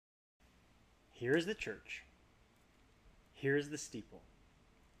Here is the church. Here is the steeple.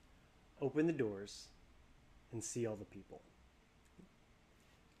 Open the doors and see all the people.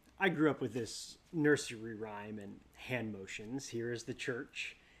 I grew up with this nursery rhyme and hand motions. Here is the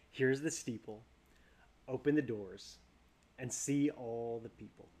church. Here's the steeple. Open the doors and see all the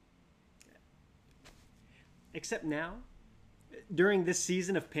people. Except now, during this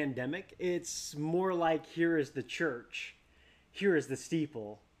season of pandemic, it's more like here is the church. Here is the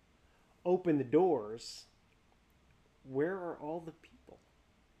steeple. Open the doors. Where are all the people?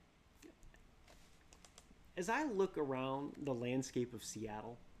 As I look around the landscape of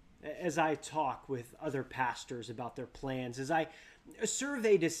Seattle, as I talk with other pastors about their plans, as I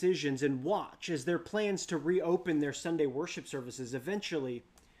survey decisions and watch as their plans to reopen their Sunday worship services eventually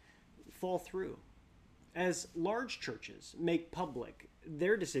fall through, as large churches make public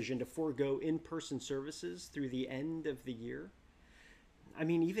their decision to forego in-person services through the end of the year. I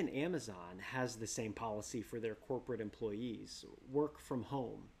mean, even Amazon has the same policy for their corporate employees, work from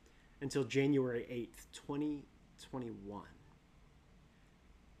home, until January 8th, 2021.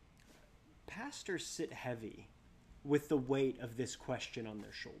 Pastors sit heavy with the weight of this question on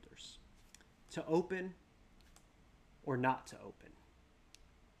their shoulders. To open or not to open?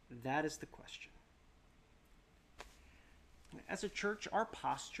 That is the question. As a church, our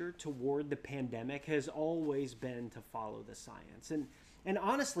posture toward the pandemic has always been to follow the science and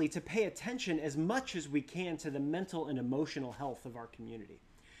honestly to pay attention as much as we can to the mental and emotional health of our community,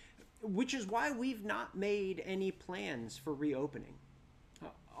 which is why we've not made any plans for reopening.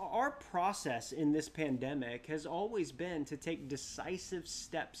 Our process in this pandemic has always been to take decisive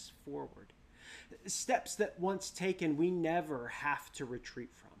steps forward, steps that once taken we never have to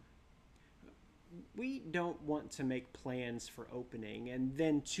retreat from. We don't want to make plans for opening and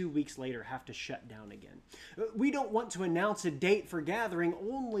then 2 weeks later have to shut down again. We don't want to announce a date for gathering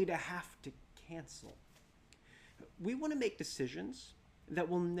only to have to cancel. We want to make decisions that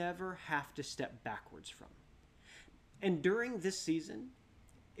we'll never have to step backwards from. And during this season,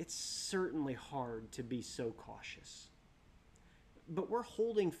 it's certainly hard to be so cautious. But we're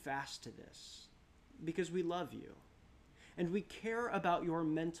holding fast to this because we love you. And we care about your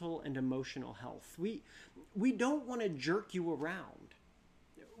mental and emotional health. We don't want to jerk you around,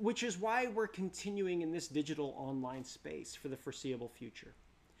 which is why we're continuing in this digital online space for the foreseeable future.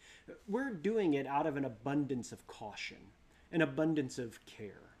 We're doing it out of an abundance of caution, an abundance of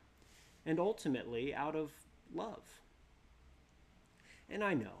care, and ultimately out of love. And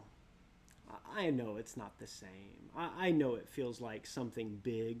I know it's not the same. I know it feels like something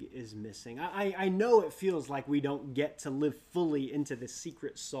big is missing. I know it feels like we don't get to live fully into the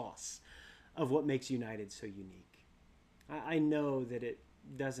secret sauce of what makes United so unique. I know that it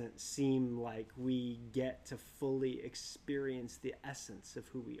doesn't seem like we get to fully experience the essence of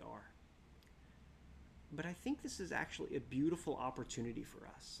who we are. But I think this is actually a beautiful opportunity for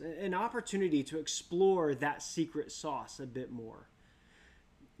us, an opportunity to explore that secret sauce a bit more.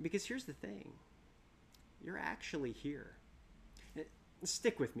 Because here's the thing, you're actually here.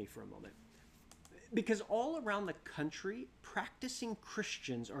 Stick with me for a moment. Because all around the country, practicing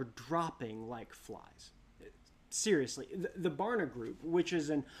Christians are dropping like flies. Seriously, the Barna Group, which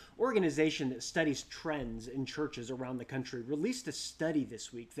is an organization that studies trends in churches around the country, released a study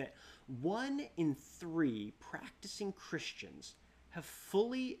this week that 1 in 3 practicing Christians have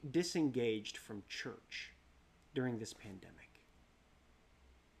fully disengaged from church during this pandemic.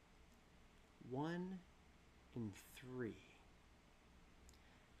 1 in 3.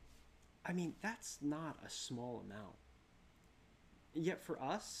 I mean, that's not a small amount. Yet for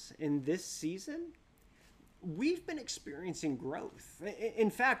us, in this season, we've been experiencing growth. In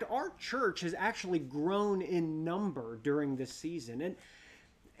fact, our church has actually grown in number during this season.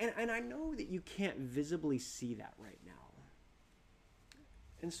 And I know that you can't visibly see that right now.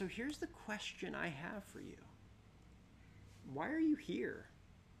 And so here's the question I have for you. Why are you here?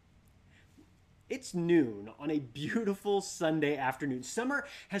 It's noon on a beautiful Sunday afternoon. Summer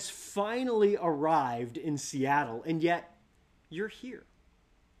has finally arrived in Seattle, and yet you're here,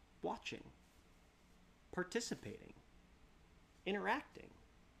 watching, participating, interacting.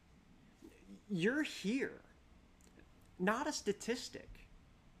 You're here, not a statistic.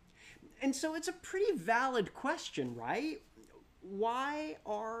 And so it's a pretty valid question, right? Why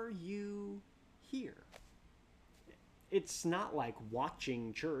are you here? It's not like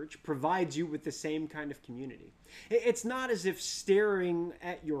watching church provides you with the same kind of community. It's not as if staring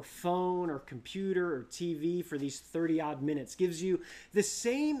at your phone or computer or TV for these 30-odd minutes gives you the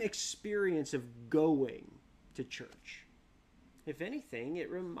same experience of going to church. If anything, it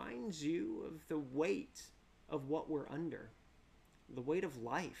reminds you of the weight of what we're under, the weight of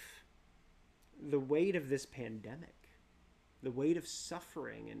life, the weight of this pandemic, the weight of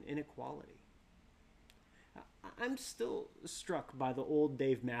suffering and inequality. I'm still struck by the old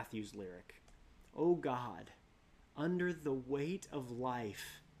Dave Matthews lyric, "Oh God, under the weight of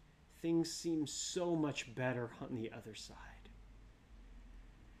life, things seem so much better on the other side."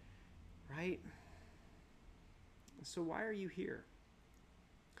 Right? So why are you here?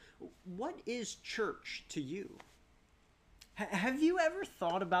 What is church to you? Have you ever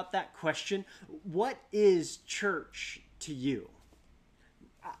thought about that question? What is church to you?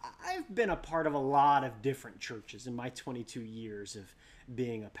 I've been a part of a lot of different churches in my 22 years of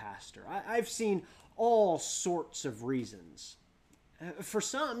being a pastor. I've seen all sorts of reasons. For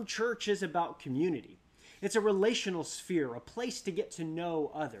some, church is about community. It's a relational sphere, a place to get to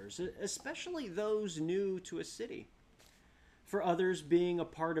know others, especially those new to a city. For others, being a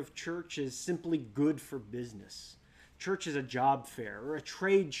part of church is simply good for business. Church is a job fair or a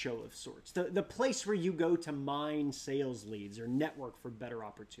trade show of sorts, the place where you go to mine sales leads or network for better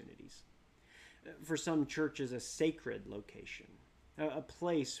opportunities. For some, church is a sacred location, a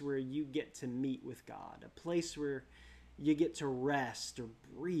place where you get to meet with God, a place where you get to rest or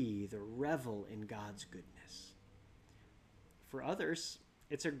breathe or revel in God's goodness. For others,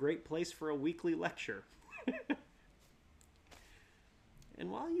 it's a great place for a weekly lecture.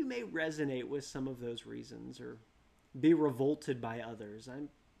 And while you may resonate with some of those reasons or be revolted by others,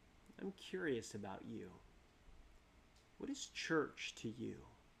 I'm curious about you. What is church to you?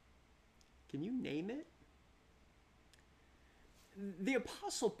 Can you name it? The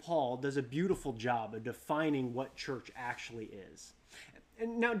Apostle Paul does a beautiful job of defining what church actually is.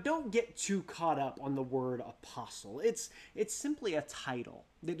 And now, don't get too caught up on the word apostle. It's simply a title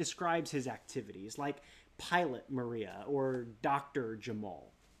that describes his activities, like Pilot Maria or Dr.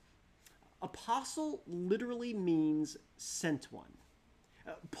 Jamal. Apostle literally means sent one.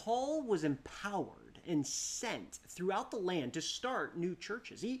 Paul was empowered and sent throughout the land to start new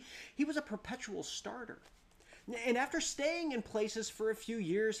churches. He was a perpetual starter. And after staying in places for a few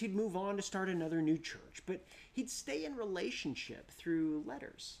years, he'd move on to start another new church. But he'd stay in relationship through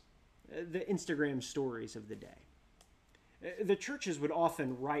letters, the Instagram stories of the day. The churches would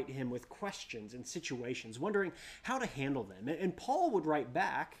often write him with questions and situations, wondering how to handle them. And Paul would write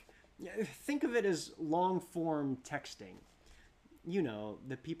back. Think of it as long-form texting. You know,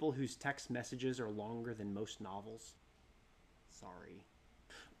 the people whose text messages are longer than most novels. Sorry.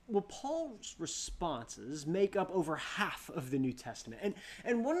 Well, Paul's responses make up over half of the New Testament.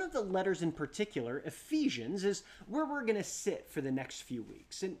 And one of the letters in particular, Ephesians, is where we're going to sit for the next few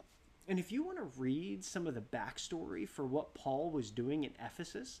weeks. And if you want to read some of the backstory for what Paul was doing in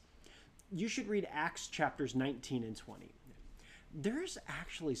Ephesus, you should read Acts chapters 19 and 20. There's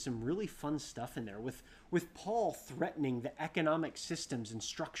actually some really fun stuff in there with Paul threatening the economic systems and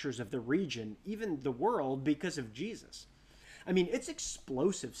structures of the region, even the world, because of Jesus. I mean, it's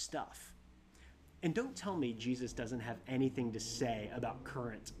explosive stuff. And don't tell me Jesus doesn't have anything to say about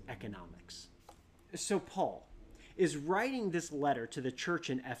current economics. So Paul is writing this letter to the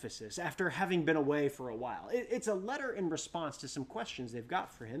church in Ephesus after having been away for a while. It's a letter in response to some questions they've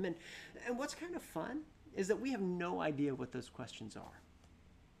got for him. And what's kind of fun is that we have no idea what those questions are.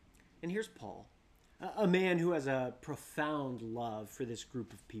 And here's Paul, a man who has a profound love for this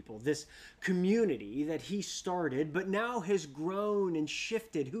group of people, this community that he started, but now has grown and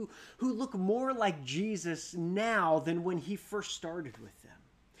shifted, who look more like Jesus now than when he first started with them.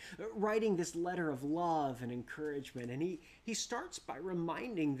 Writing this letter of love and encouragement, and he starts by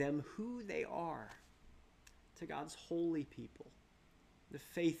reminding them who they are to God's holy people, the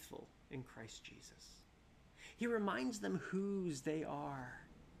faithful in Christ Jesus. He reminds them whose they are,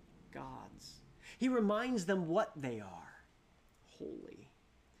 God's. He reminds them what they are, holy.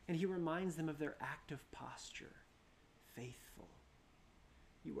 And he reminds them of their active posture, faithful.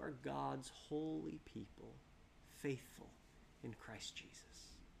 You are God's holy people, faithful in Christ Jesus.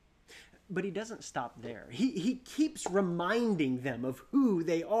 But he doesn't stop there. He keeps reminding them of who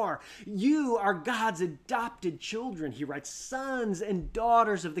they are. You are God's adopted children, he writes, sons and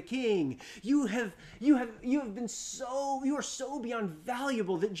daughters of the King. You are so beyond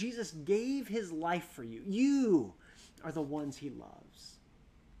valuable that Jesus gave his life for you. You are the ones he loves.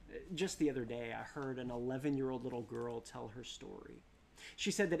 Just the other day, I heard an 11-year-old little girl tell her story.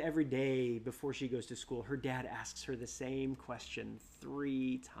 She said that every day before she goes to school, her dad asks her the same question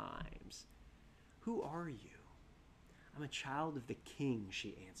 3 times. Who are you? I'm a child of the King,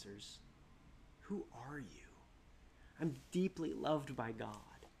 she answers. Who are you? I'm deeply loved by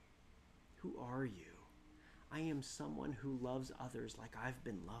God. Who are you? I am someone who loves others like I've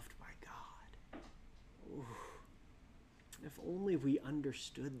been loved by God. Ooh. If only we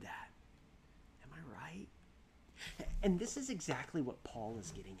understood that. right? And this is exactly what Paul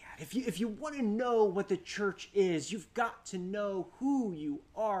is getting at. If you want to know what the church is, you've got to know who you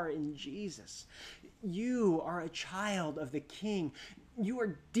are in Jesus. You are a child of the King. You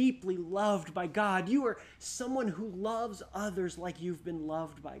are deeply loved by God. You are someone who loves others like you've been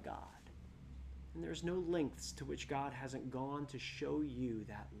loved by God. And there's no lengths to which God hasn't gone to show you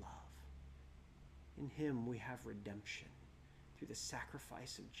that love. In him we have redemption through the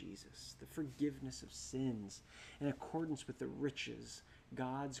sacrifice of Jesus, the forgiveness of sins, in accordance with the riches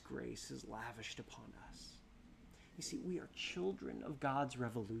God's grace is lavished upon us. You see, we are children of God's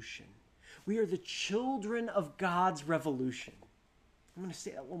revolution. We are the children of God's revolution. I'm going to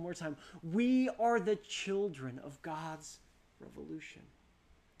say that one more time. We are the children of God's revolution.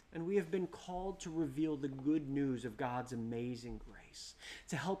 And we have been called to reveal the good news of God's amazing grace,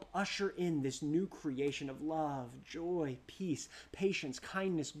 to help usher in this new creation of love, joy, peace, patience,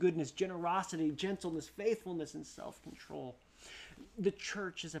 kindness, goodness, generosity, gentleness, faithfulness, and self-control. The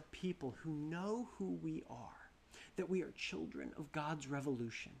church is a people who know who we are, that we are children of God's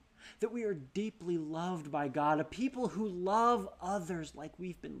revolution, that we are deeply loved by God, a people who love others like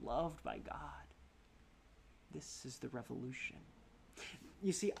we've been loved by God. This is the revolution.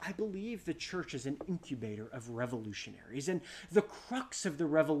 You see, I believe the church is an incubator of revolutionaries, and the crux of the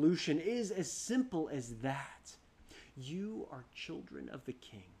revolution is as simple as that. You are children of the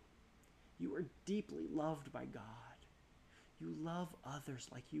King. You are deeply loved by God. You love others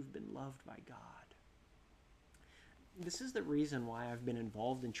like you've been loved by God. This is the reason why I've been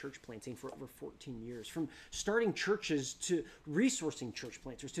involved in church planting for over 14 years. From starting churches to resourcing church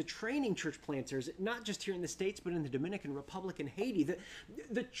planters to training church planters, not just here in the States, but in the Dominican Republic and Haiti.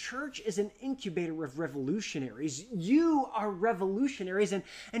 The church is an incubator of revolutionaries. You are revolutionaries,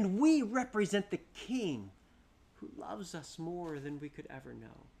 and we represent the King who loves us more than we could ever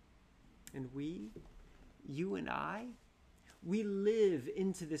know. And we, you and I, we live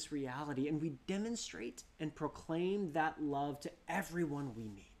into this reality, and we demonstrate and proclaim that love to everyone we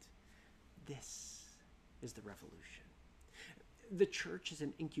meet. This is the revolution. The church is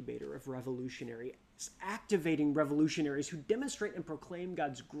an incubator of revolutionaries, activating revolutionaries who demonstrate and proclaim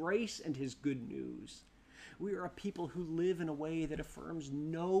God's grace and his good news. We are a people who live in a way that affirms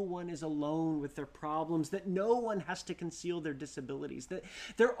no one is alone with their problems, that no one has to conceal their disabilities, that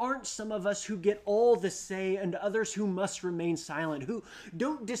there aren't some of us who get all the say and others who must remain silent, who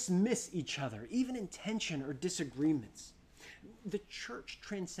don't dismiss each other, even in tension or disagreements. The church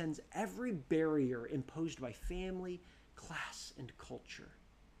transcends every barrier imposed by family, class, and culture.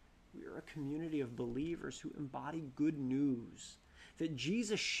 We are a community of believers who embody good news, that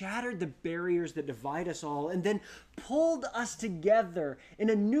Jesus shattered the barriers that divide us all and then pulled us together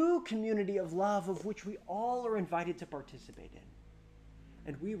in a new community of love of which we all are invited to participate in.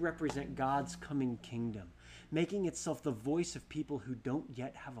 And we represent God's coming kingdom, making itself the voice of people who don't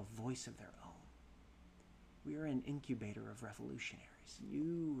yet have a voice of their own. We are an incubator of revolutionaries,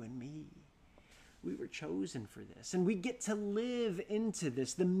 you and me. We were chosen for this, and we get to live into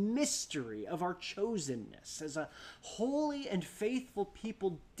this, the mystery of our chosenness as a holy and faithful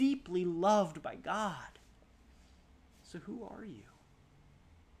people deeply loved by God. So who are you?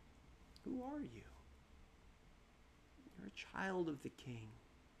 Who are you? You're a child of the King.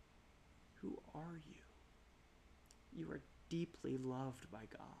 Who are you? You are deeply loved by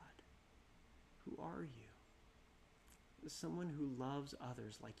God. Who are you? Someone who loves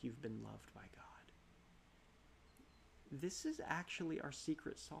others like you've been loved by God. This is actually our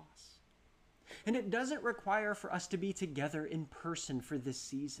secret sauce. And it doesn't require for us to be together in person for this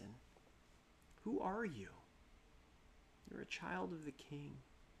season. Who are you? You're a child of the King.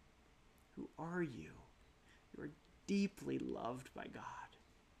 Who are you? You are deeply loved by God.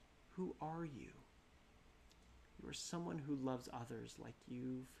 Who are you? You are someone who loves others like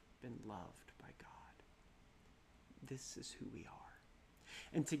you've been loved by God. This is who we are.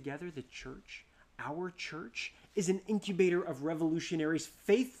 And together, the church, our church, is an incubator of revolutionaries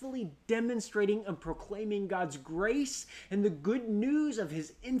faithfully demonstrating and proclaiming God's grace and the good news of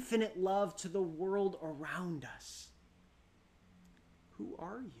his infinite love to the world around us. Who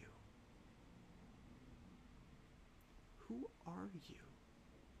are you? Who are you?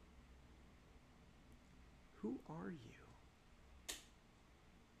 Who are you?